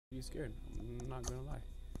You scared? I'm not gonna lie.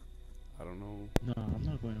 I don't know. No, I'm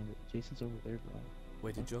not going over. Jason's over there, bro.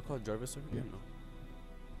 Wait, did Joe call Jarvis over here? No.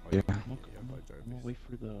 Oh, Yeah. yeah, I'm yeah, gonna call Jarvis. wait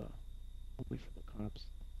for the. I'll wait for the cops.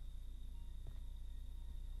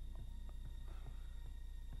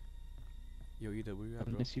 Yo, Ida, where you at,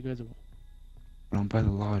 bro? Unless you guys are. I'm by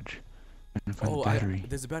the lodge. And find Oh, the battery.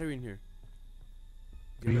 there's a battery in here.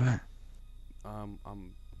 Where you at?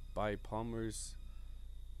 I'm by Palmer's.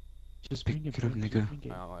 Just Pick bring it, it up, bro. nigga. Bring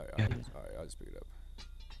it. Alright, Yeah. I'll just pick it up.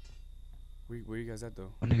 Where you guys at,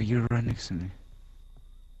 though? Oh, nigga, you're right next to me.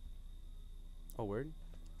 Oh, word?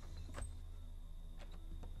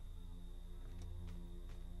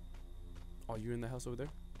 Oh, you in the house over there?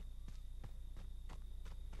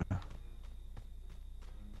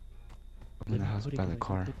 I'm in the house Put it, by the guys.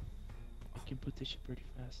 car. I can put this shit pretty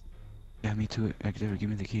fast. Yeah, me too. Xavier, give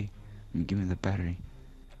me the key. And give me the battery.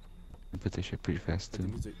 I put this shit pretty fast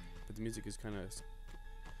But too. the music is kind of.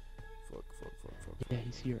 Fuck. Yeah,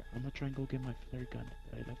 he's here. I'm gonna try and go get my flare gun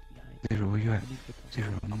that I left behind. Xavier, where you at? I need to go.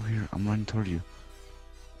 Xavier, I'm over here. I'm running toward you.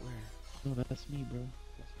 Where? No, that's me, bro.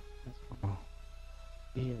 That's me. Oh,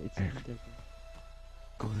 Yeah, it's Eric. right there,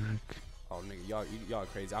 bro. go, Eric. Oh, nigga, y'all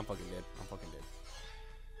crazy. I'm fucking dead. I'm fucking dead.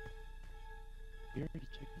 You already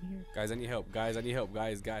checked in here? Guys, I need help. Guys, I need help.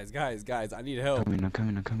 Guys, I need help. I'm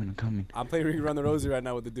coming. I'm playing Ring Around the Rosie right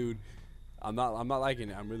now with the dude. I'm not liking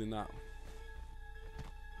it. I'm really not.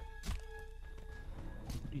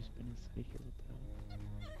 Nobody's been inside here.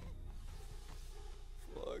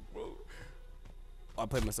 What the hell? Fuck, bro. I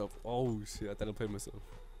played myself. Oh shit, I thought I played myself.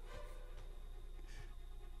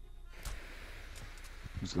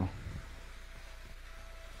 Let's go.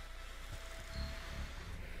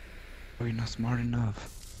 Oh, you're not smart enough.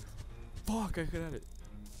 Fuck, I could have it.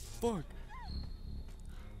 Fuck.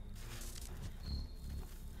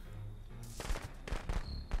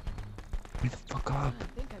 Hurry the fuck up.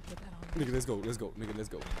 Nigga, let's go. Nigga, let's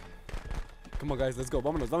go. Come on, guys, let's go.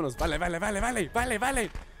 Vámonos. Vale.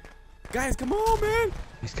 Guys, come on, man.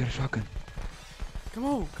 He's got a shotgun. Come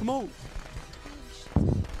on.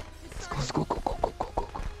 Let's go. Go.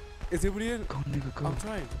 Is everybody in? Go, nigga, go. I'm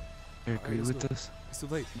trying. Eric, are you let's with go. us? It's too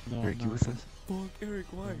late. No, Eric, no, you with us? Fuck, Eric,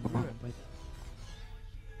 why? Come Where on. you at?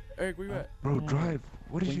 Eric, where you at? Bro, No. drive.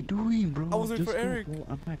 What are you Wait. doing, bro? I was waiting Just for go, Eric. bro.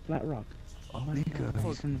 I'm at Flat Rock. Oh, I'm at nigga, Flat Rock.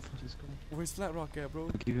 he's gonna. Just go. Where's Flat Rock at, bro?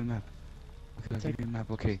 I'll give you a map. Okay, I'll Take- give you a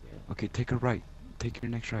map. Okay, take a right. Take your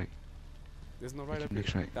next right. There's no right Take up your here.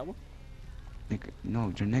 next right. That one? Nigga,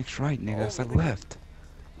 no, your next right, nigga. Oh, That's the nigga. left.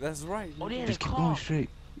 That's right. Oh, yeah, Just the keep car. going straight.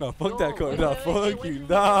 No, fuck that car. wait, Nah, wait, fuck wait, you. wait,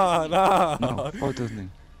 Nah. No, fuck those niggas.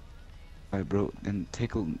 Alright, bro, then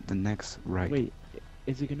take the next right. Wait,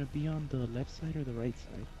 is it gonna be on the left side or the right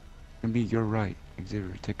side? Gonna be your right.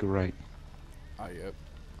 Xavier, take a right. Ah, yep.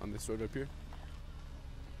 On this road up here.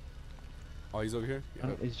 Oh, he's over here?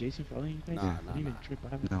 Yep. Is Jason following you guys? Nah, I didn't even trip. I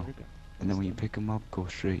have a No. flare gun. And then when you pick him up, go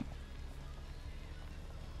straight.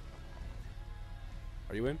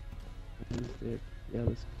 Are you in? Let's do it. Yeah,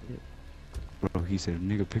 let's do it. Bro, he said,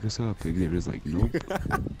 nigga, pick us up. Xavier's like, nope.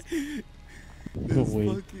 No This way.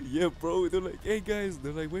 fucking- yeah, bro. They're like, hey, guys.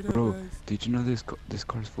 They're like, wait up, Bro, guys. did you know this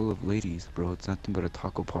car's full of ladies, bro? It's nothing but a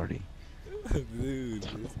taco party. Dude,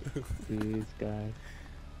 This guy.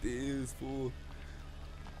 this fool.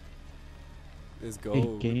 Let's go.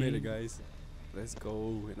 Hey, We made it, gang. guys. Let's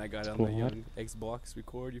go. And I got on Squad. the young Xbox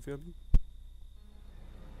record, you feel me?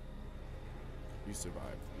 You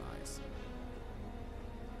survived. Nice.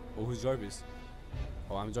 Oh, who's Jarvis?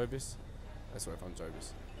 Oh, I'm Jarvis? That's right, I'm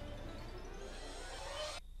Jarvis.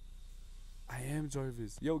 I am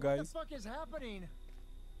Jarvis. Yo, What the guys. fuck is happening?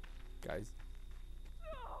 Guys.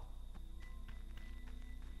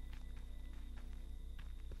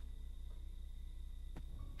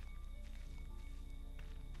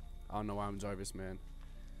 I don't know why I'm Jarvis, man.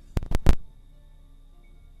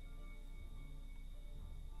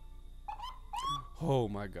 Oh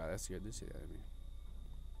my god, that scared this shit out of me.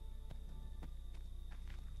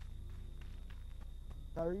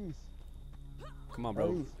 Tyrese. Come on,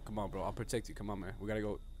 bro. Tyrese. Come on, bro. I'll protect you. Come on, man. We gotta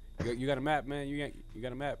go. You got a map, man. You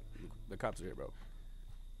got a map. The cops are here, bro.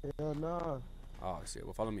 Hell nah. Oh shit.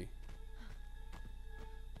 Well, follow me.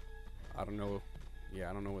 I don't know. Yeah,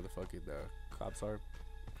 I don't know where the fuck the cops are,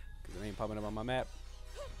 cause it ain't popping up on my map.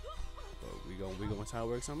 But we gonna try to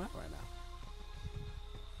work something out right now.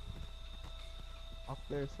 Up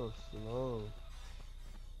there so slow.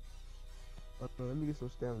 Let me get some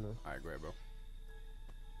stamina. All right, great, bro.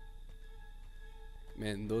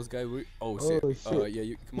 Man, those guys were. Oh shit. Oh, shit. Yeah,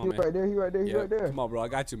 you come on, He man. right there, he right there, he Yeah, right there. come on, bro. I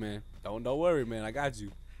got you, man. Don't worry, man. I got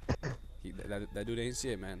you. That dude ain't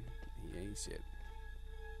shit, man. He ain't shit.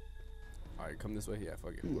 All right, come this way. Yeah,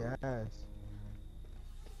 fuck it. He ass.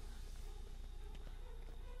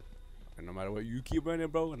 no matter what, you keep running,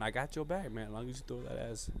 bro, and I got your back, man. As long as you throw that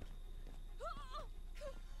ass.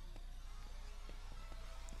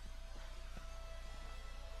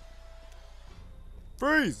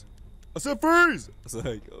 Freeze! I said freeze! I was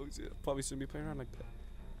like, oh shit, probably shouldn't be playing around like that.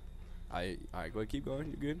 Alright, go ahead, keep going.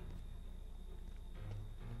 You good?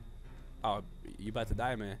 Oh, you about to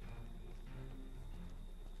die, man.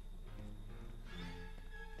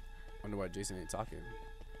 Wonder why Jason ain't talking.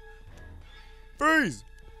 Freeze!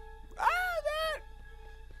 Ah, man!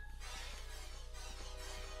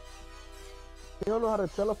 You don't know how to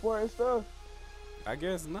teleport and stuff? I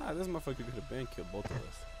guess not. This motherfucker could have been killed both of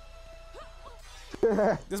us.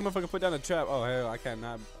 This motherfucker put down a trap. Oh hell, I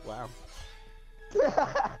cannot. Wow.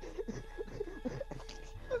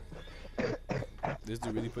 This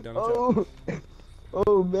dude really put down a trap.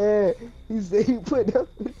 Oh man, he said he put down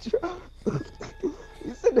the trap.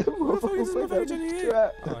 He said that motherfucker put down the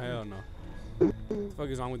trap. Oh hell no. What the fuck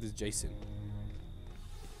is wrong with this Jason?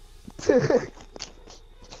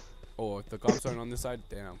 Oh, if the cops aren't on this side,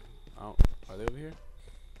 damn. I don't. Are they over here?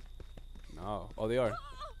 No. Oh, they are.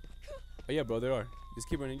 Oh yeah, bro, they are. Just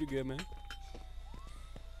keep running. You good, man?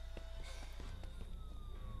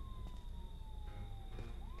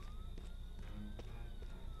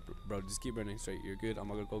 Bro, just keep running straight. You're good. I'm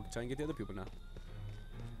gonna go try and get the other people now.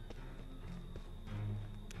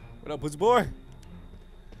 What up, pussy boy?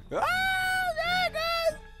 Ah,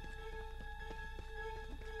 guys!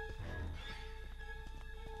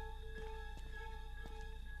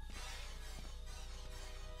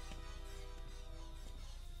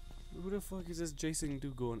 Who the fuck is this Jason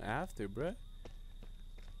dude going after, bruh?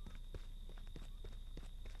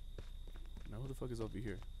 Now who the fuck is over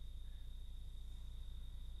here?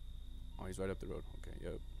 Oh, he's right up the road. Okay,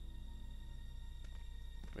 yep.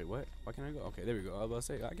 Wait, what? Why can't I go? Okay, there we go. I was about to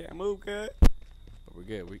say, I can't move, kid. But we're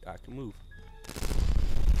good. I can move.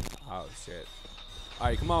 Oh, shit.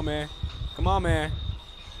 Alright, come on, man. Come on, man.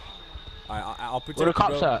 Alright, I'll protect you, Where the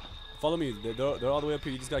cops bro. at? Follow me. They're all the way up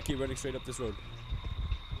here. You just gotta keep running straight up this road.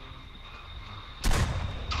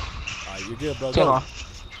 Alright, you're good, bro. Take Go.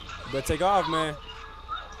 off. You better take off, man.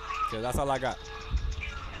 Okay, that's all I got.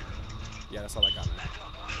 Yeah, that's all I got, man.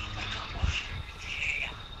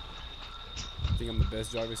 I think I'm the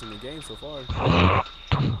best Jarvis in the game so far. I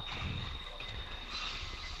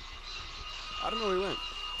don't know where he went.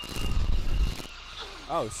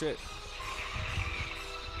 Oh, shit.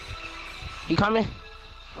 He coming?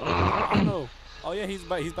 I don't know. Oh, yeah, he's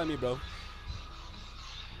by me, bro.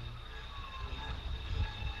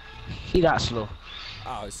 He that slow.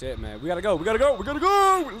 Oh, shit, man. We gotta go. We gotta go. We gotta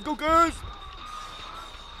go. Let's go, guys.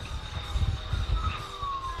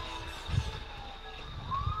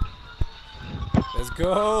 Let's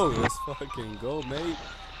go. Let's fucking go, mate.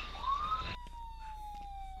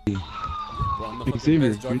 Bro, I'm the fucking Xavier,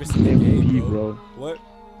 best you're Jarvis the in the game, MVP, bro. bro. What?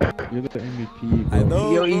 You're the MVP, bro. I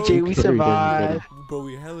know, Yo, bro. EJ, we survived. Bro,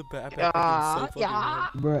 we hella bad. Yeah, So yeah.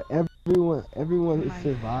 Bro, everyone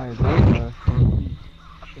survived. Bro.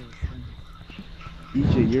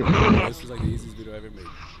 EJ, you're. This was like the easiest video I ever made.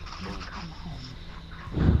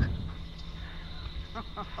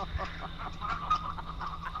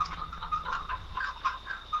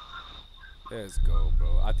 Let's go,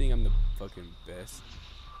 bro. I think I'm the fucking best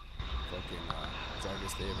fucking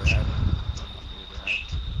Jarvis they ever had.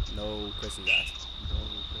 No questions asked.